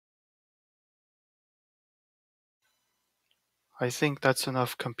I think that's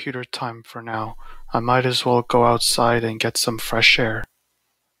enough computer time for now. I might as well go outside and get some fresh air.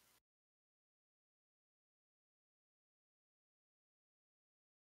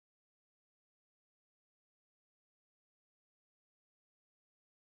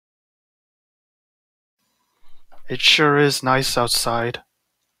 It sure is nice outside.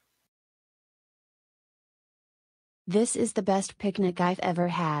 This is the best picnic I've ever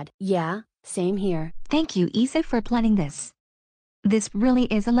had. Yeah, same here. Thank you, Isa, for planning this. This really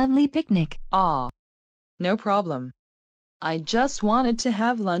is a lovely picnic. No problem. I just wanted to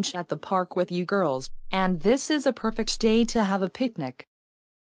have lunch at the park with you girls, and this is a perfect day to have a picnic.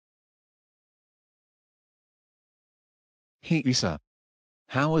 Hey Isa.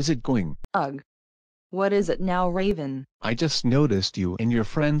 How is it going? Ugh. What is it now, Raven? I just noticed you and your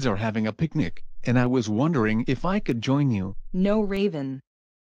friends are having a picnic, and I was wondering if I could join you. No, Raven.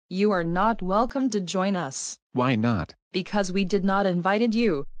 You are not welcome to join us. Why not? Because we did not invited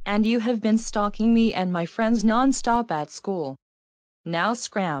you, and you have been stalking me and my friends non-stop at school. Now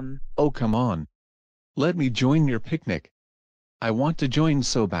scram. Oh come on. Let me join your picnic. I want to join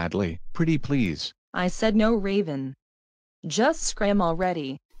so badly, pretty please. I said no, Raven. Just scram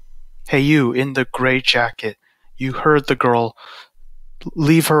already. Hey you, in the gray jacket. You heard the girl.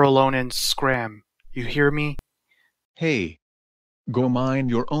 Leave her alone and scram. You hear me? Hey. Go mind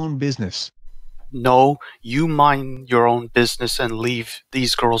your own business. No, you mind your own business and leave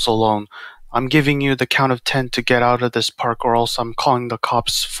these girls alone. I'm giving you the count of 10 to get out of this park or else I'm calling the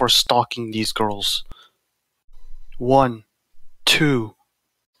cops for stalking these girls. 1, 2,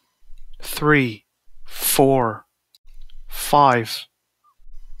 3, 4, 5.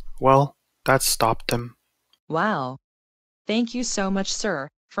 Well, that stopped them. Wow. Thank you so much, sir,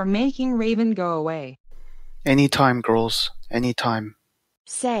 for making Raven go away. Anytime, girls. Anytime.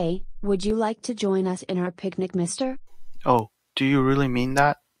 Say, would you like to join us in our picnic, mister? Oh, do you really mean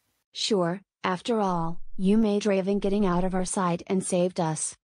that? Sure, after all, you made Raven getting out of our sight and saved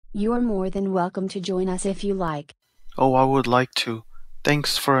us. You are more than welcome to join us if you like. Oh, I would like to.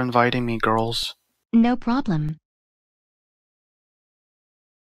 Thanks for inviting me, girls. No problem.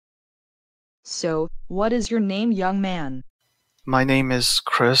 So, what is your name, young man? My name is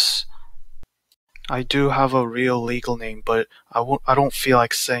Chris. I do have a real legal name, but I don't feel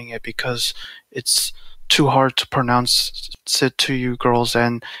like saying it because it's too hard to pronounce it to you girls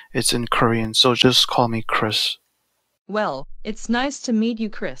and it's in Korean, so just call me Chris. Well, it's nice to meet you,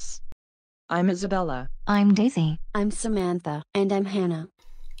 Chris. I'm Isabella. I'm Daisy. I'm Samantha. And I'm Hannah.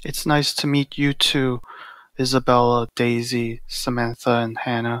 It's nice to meet you too, Isabella, Daisy, Samantha, and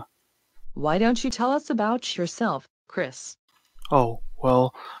Hannah. Why don't you tell us about yourself, Chris? Oh,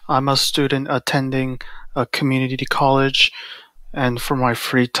 well, I'm a student attending a community college, and for my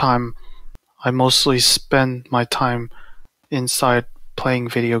free time, I mostly spend my time inside playing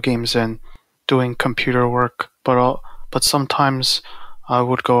video games and doing computer work, but sometimes I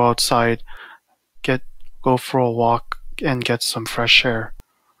would go outside, go for a walk, and get some fresh air.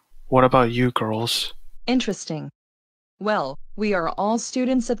 What about you girls? Interesting. Well, we are all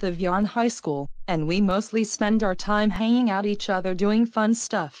students at the Vyon High School, and we mostly spend our time hanging out each other doing fun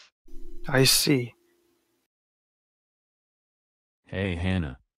stuff. I see. Hey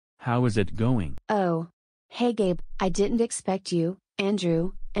Hannah. How is it going? Oh. Hey Gabe, I didn't expect you,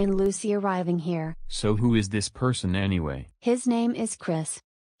 Andrew, and Lucy arriving here. So who is this person anyway? His name is Chris.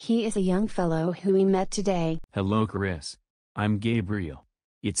 He is a young fellow who we met today. Hello Chris. I'm Gabriel.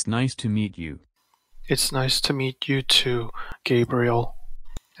 It's nice to meet you. It's nice to meet you too, Gabriel.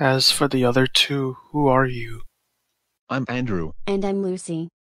 As for the other two, who are you? I'm Andrew. And I'm Lucy.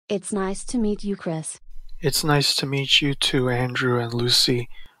 It's nice to meet you, Chris. It's nice to meet you too, Andrew and Lucy.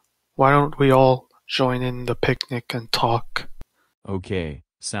 Why don't we all join in the picnic and talk? Okay,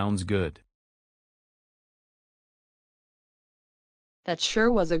 sounds good. That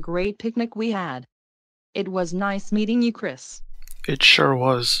sure was a great picnic we had. It was nice meeting you, Chris. It sure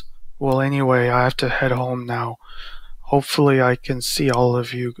was. Well, anyway, I have to head home now. Hopefully I can see all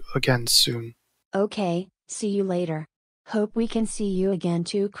of you again soon. Okay, see you later. Hope we can see you again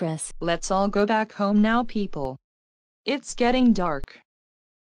too, Chris. Let's all go back home now, people. It's getting dark.